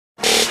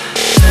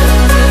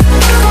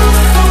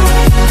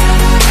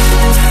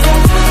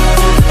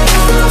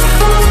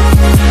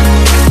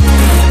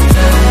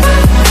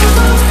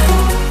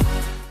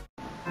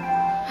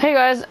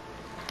guys,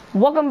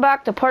 welcome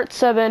back to part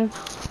 7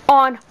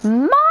 on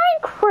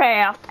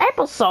Minecraft,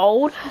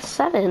 episode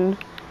 7.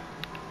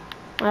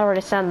 I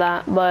already said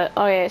that, but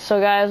okay, so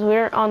guys,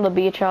 we're on the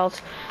beach house.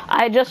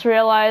 I just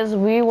realized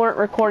we weren't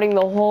recording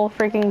the whole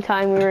freaking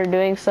time we were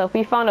doing stuff.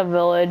 We found a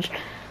village.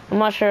 I'm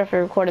not sure if we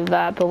recorded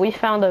that, but we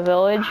found a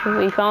village.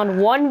 We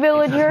found one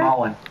villager. It's a small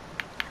one.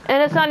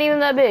 And it's not even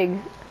that big.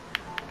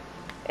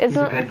 He's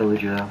a good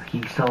villager though.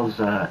 He sells,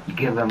 you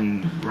give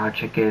him raw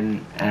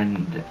chicken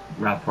and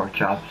raw pork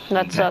chops.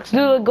 That sucks.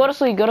 Dude, go to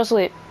sleep, go to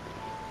sleep.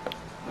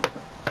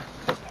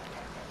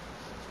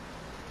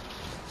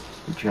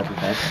 Did you have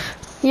a bed?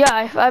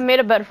 Yeah, I made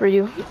a bed for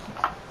you.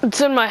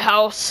 It's in my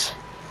house.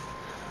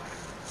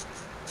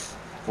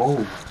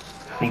 Whoa,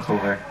 think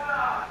over.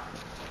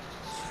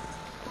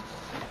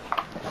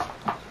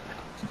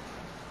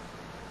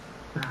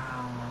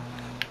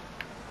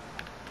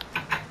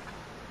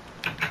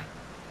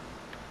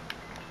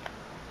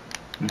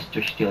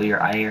 Mr. Steal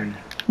your iron.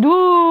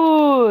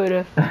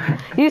 Dude!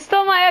 You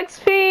stole my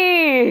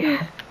XP!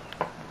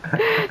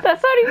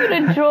 That's not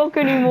even a joke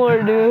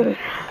anymore, dude.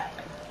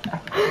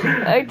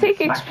 I take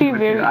XP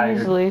very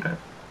easily.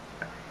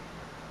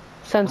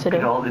 Sensitive.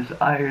 Look at all this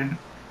iron.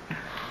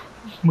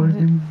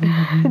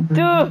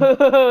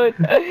 Dude!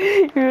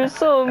 You're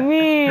so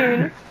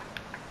mean!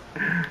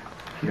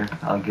 Here,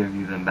 I'll give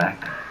you them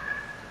back.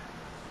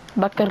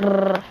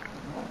 Bakr.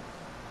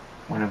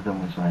 One of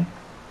them was mine.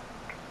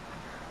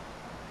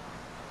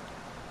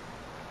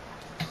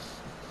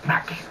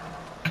 Back.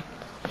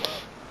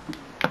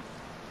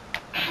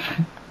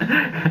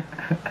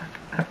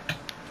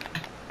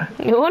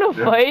 You wanna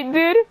fight,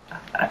 dude?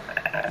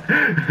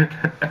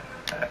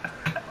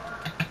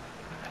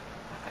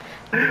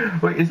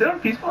 Wait, is it on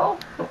peaceful?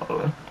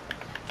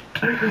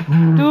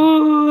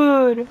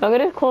 Dude! I'm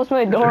gonna close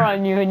my door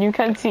on you and you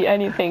can't see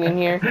anything in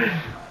here.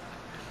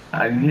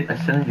 I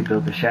still need to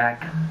build the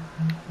shack.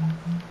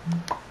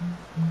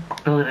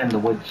 Build it in the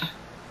woods.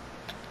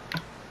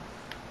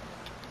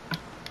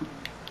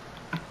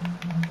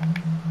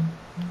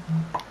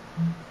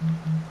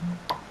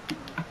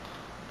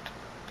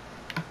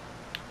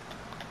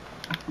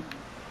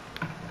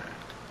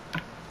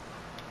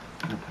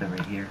 I'll put it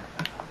right here.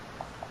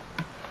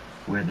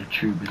 Where the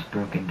tree was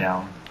broken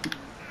down.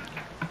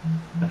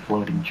 The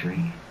floating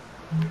tree.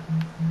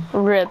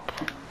 RIP.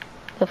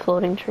 The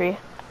floating tree.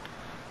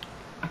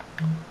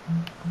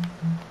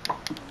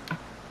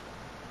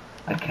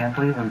 I can't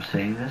believe I'm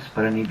saying this,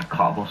 but I need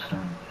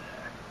cobblestone.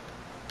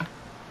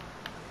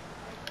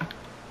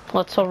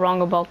 What's so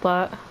wrong about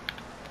that?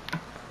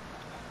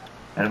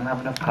 I don't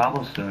have enough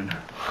cobblestone.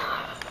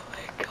 Oh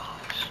my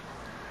gosh.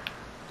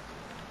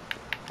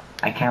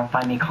 I can't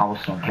find any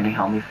cobblestone. Can you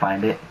help me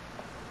find it?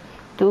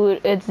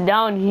 Dude, it's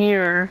down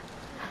here.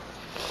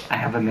 I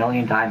have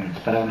 1,000,000 diamonds,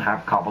 but I don't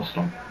have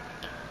cobblestone.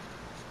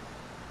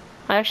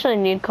 I actually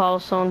need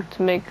cobblestone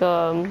to make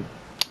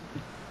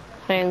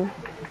thing.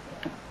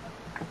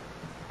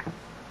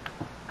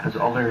 Because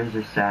all there is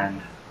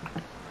sand.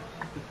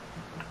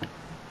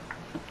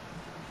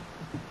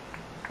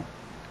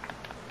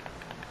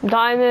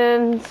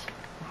 Diamonds.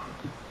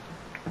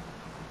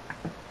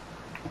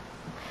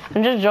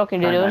 I'm just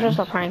joking, dude. It was just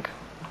a prank.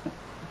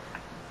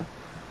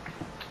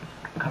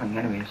 I'm coming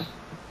anyways.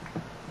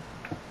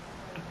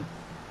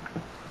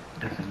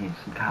 Doesn't need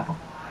some cobble.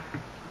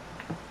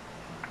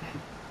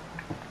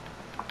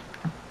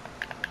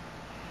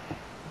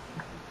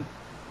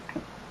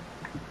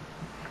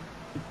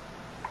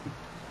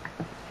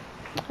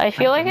 I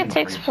feel like it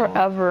takes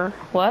forever.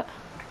 What?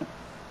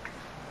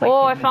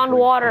 Oh, I found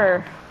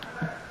water.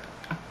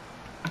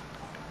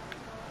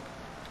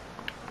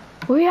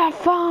 We have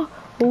found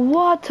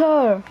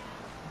water.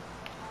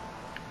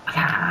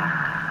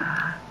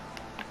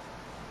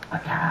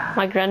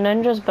 My Grand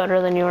Ninja's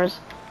better than yours.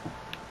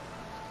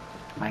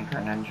 My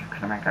Grand Ninja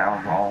can make our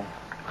roll.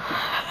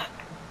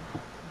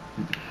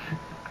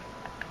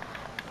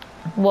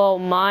 Well,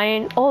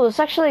 mine. Oh, this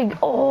actually.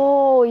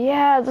 Oh,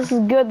 yeah. This is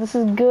good. This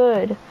is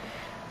good.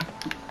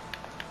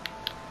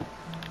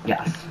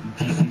 Yes,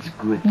 this is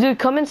good. Dude,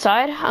 come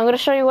inside. I'm gonna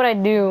show you what I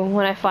do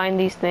when I find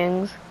these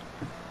things.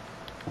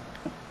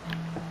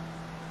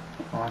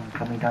 Oh, I'm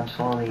coming down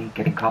slowly,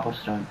 getting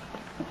cobblestone.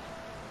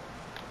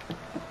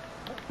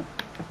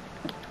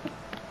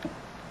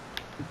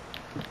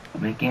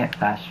 Making it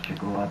faster to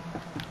go up.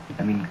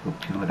 I mean, go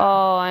to it.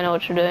 Oh, I know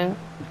what you're doing.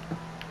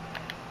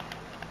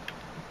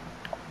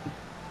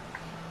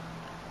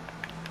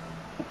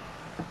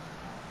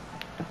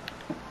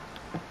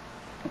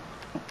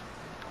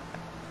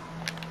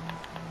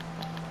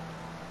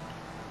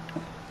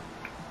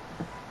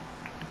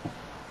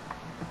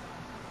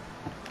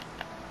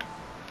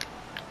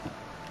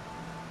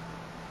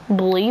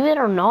 Believe it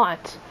or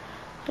not,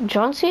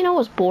 John Cena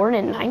was born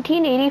in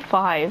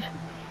 1985.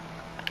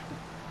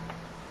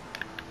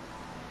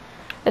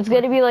 It's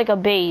gonna be like a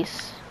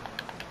base.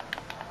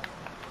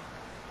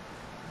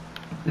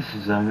 This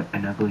is an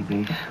ugly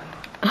base.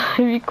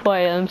 Be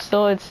quiet.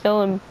 It's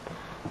still in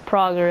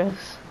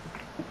progress.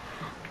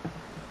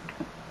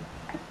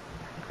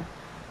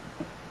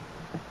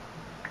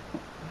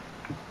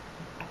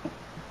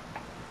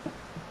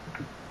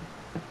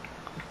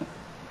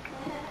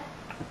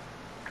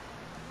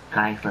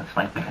 Guys, let's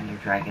fight the Ender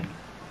Dragon.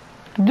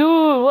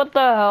 Dude, what the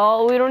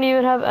hell? We don't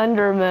even have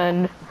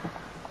Endermen.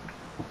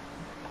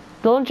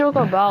 Don't joke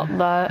about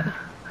that.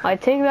 I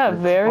take that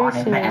very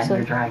Spawn in the Ender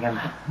seriously. Dragon.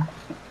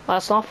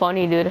 That's not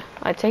funny, dude.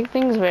 I take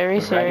things very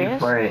We're ready serious.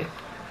 for it.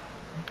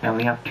 And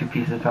we have 2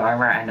 pieces of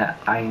armor and an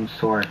iron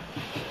sword.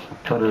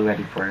 Totally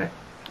ready for it.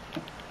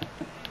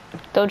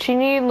 Don't you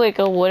need like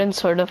a wooden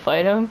sword to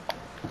fight him?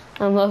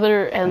 And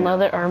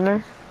leather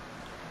armor?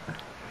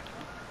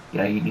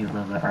 Yeah, you need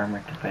leather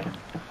armor to fight him.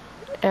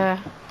 Yeah.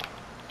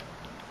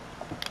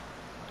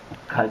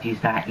 Cause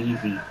he's not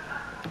easy.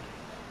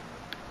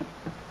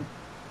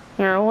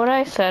 You know what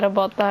I said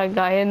about that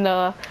guy in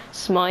the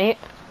Smite?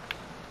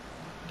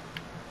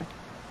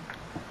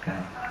 Okay.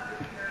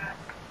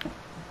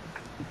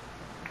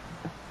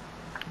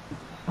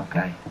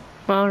 Okay.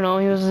 I don't know,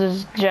 he was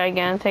this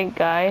gigantic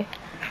guy.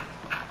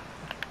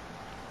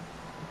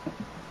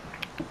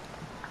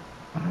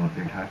 I don't know what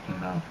you're talking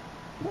about.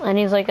 And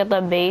he's like at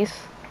the base.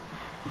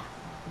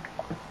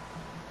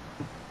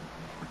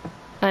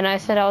 And I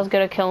said I was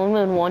gonna kill him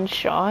in one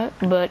shot,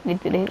 but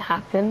it didn't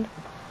happen.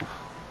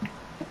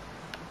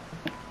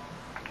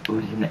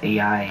 Who's an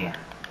AI?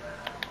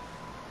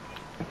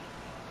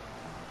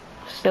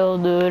 Still,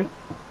 dude.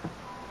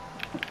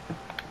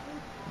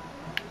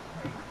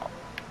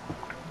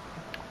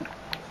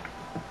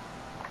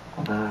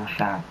 Little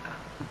shop.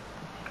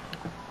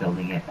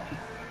 Building it.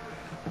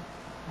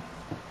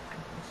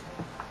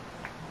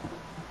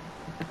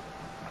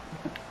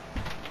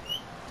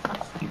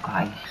 You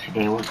guys,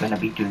 today we're gonna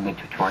be doing a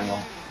tutorial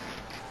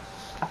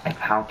of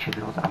how to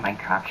build a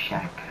Minecraft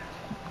shack.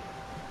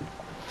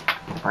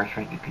 The first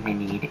thing you're gonna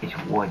need is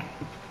wood.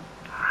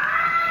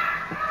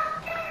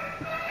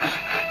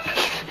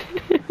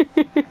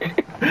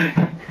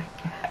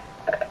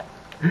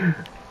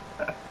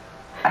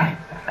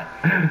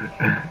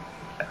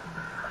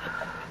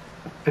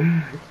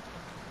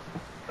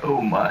 Oh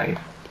my.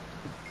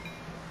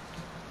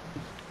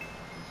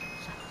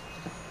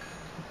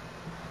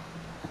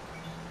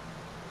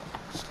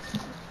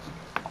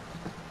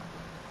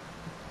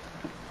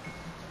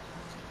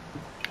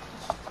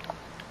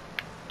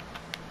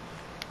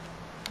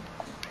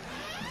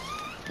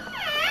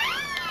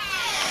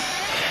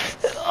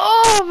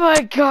 Oh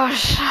my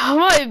gosh,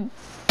 my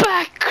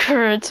back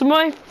hurts,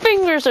 my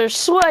fingers are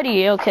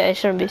sweaty. Okay, I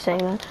shouldn't be saying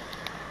that.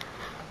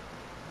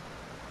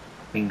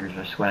 Fingers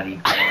are sweaty.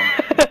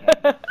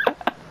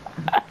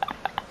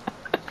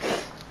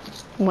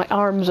 My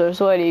arms are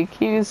sweaty.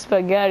 Cue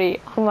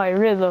spaghetti on my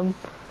rhythm.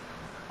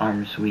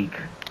 Arms weak.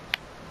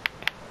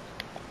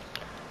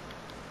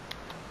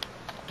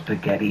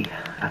 Spaghetti.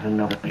 I don't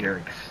know the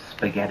lyrics.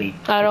 Spaghetti.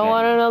 I don't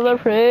want Spaghetti. another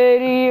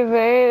pretty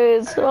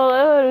face. All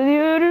out of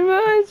you to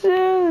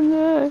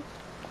myself.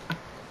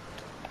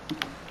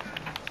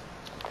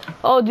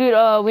 Oh, dude,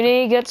 we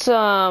need to get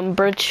some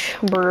birch,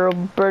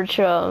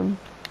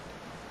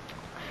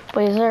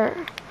 wait, is there,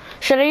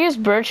 should I use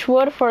birch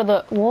wood for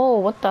the, whoa,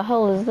 what the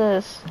hell is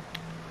this?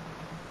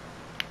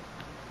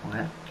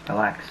 What?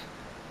 Relax.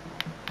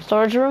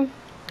 Storage room?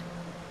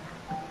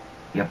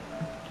 Yep.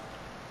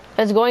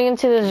 It's going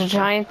into this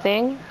giant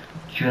thing?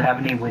 Do you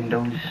have any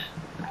windows?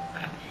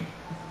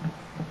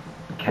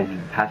 Can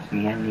you pass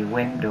me any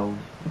windows?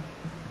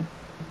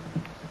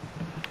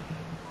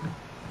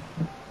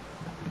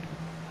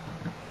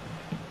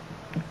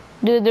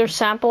 Dude, there's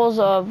samples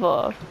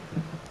of,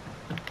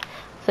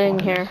 thing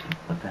here.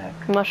 What the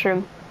heck?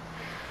 Mushroom.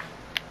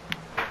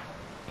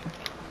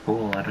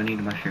 Cool, I don't need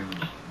mushrooms.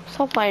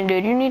 Stop lying,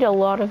 dude, you need a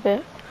lot of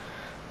it.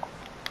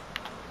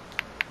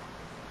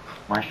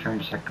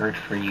 Mushrooms are good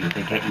for you,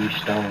 they get you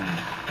stoned.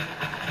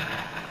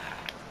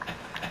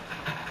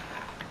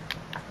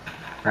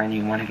 Brian,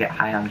 you want to get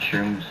high on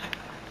shrooms?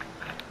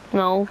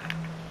 No.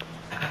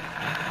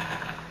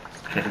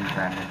 Kidding,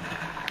 Brandon.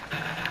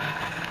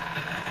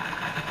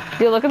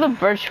 Dude, look at the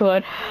birch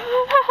wood.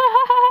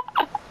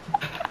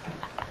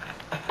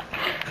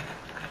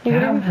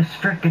 Get out of this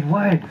frickin'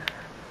 wood!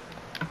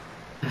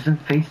 Doesn't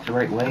face the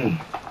right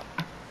way.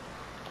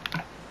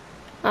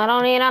 I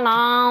don't need a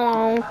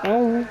no.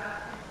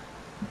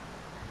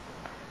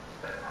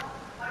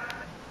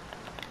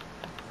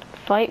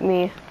 Fight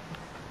me.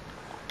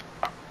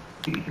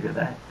 Do you hear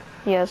that?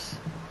 Yes.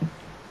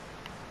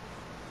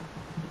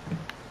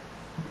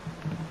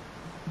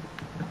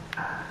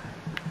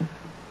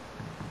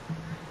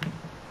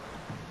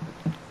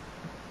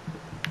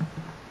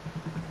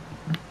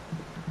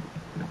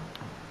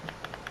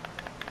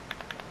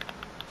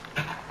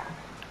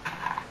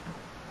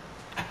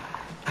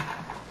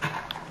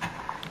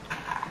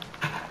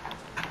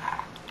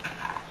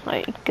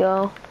 There you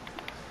go.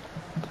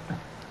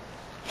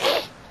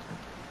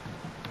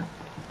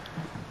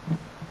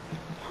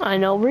 I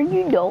know where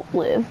you don't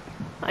live.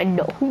 I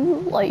know who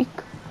you like.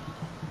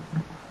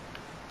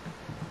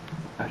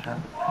 What's up?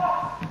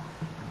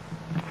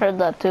 Heard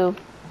that too.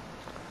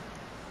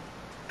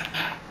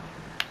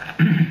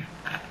 Dude,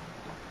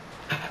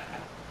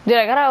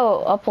 I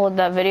gotta upload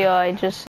that video I just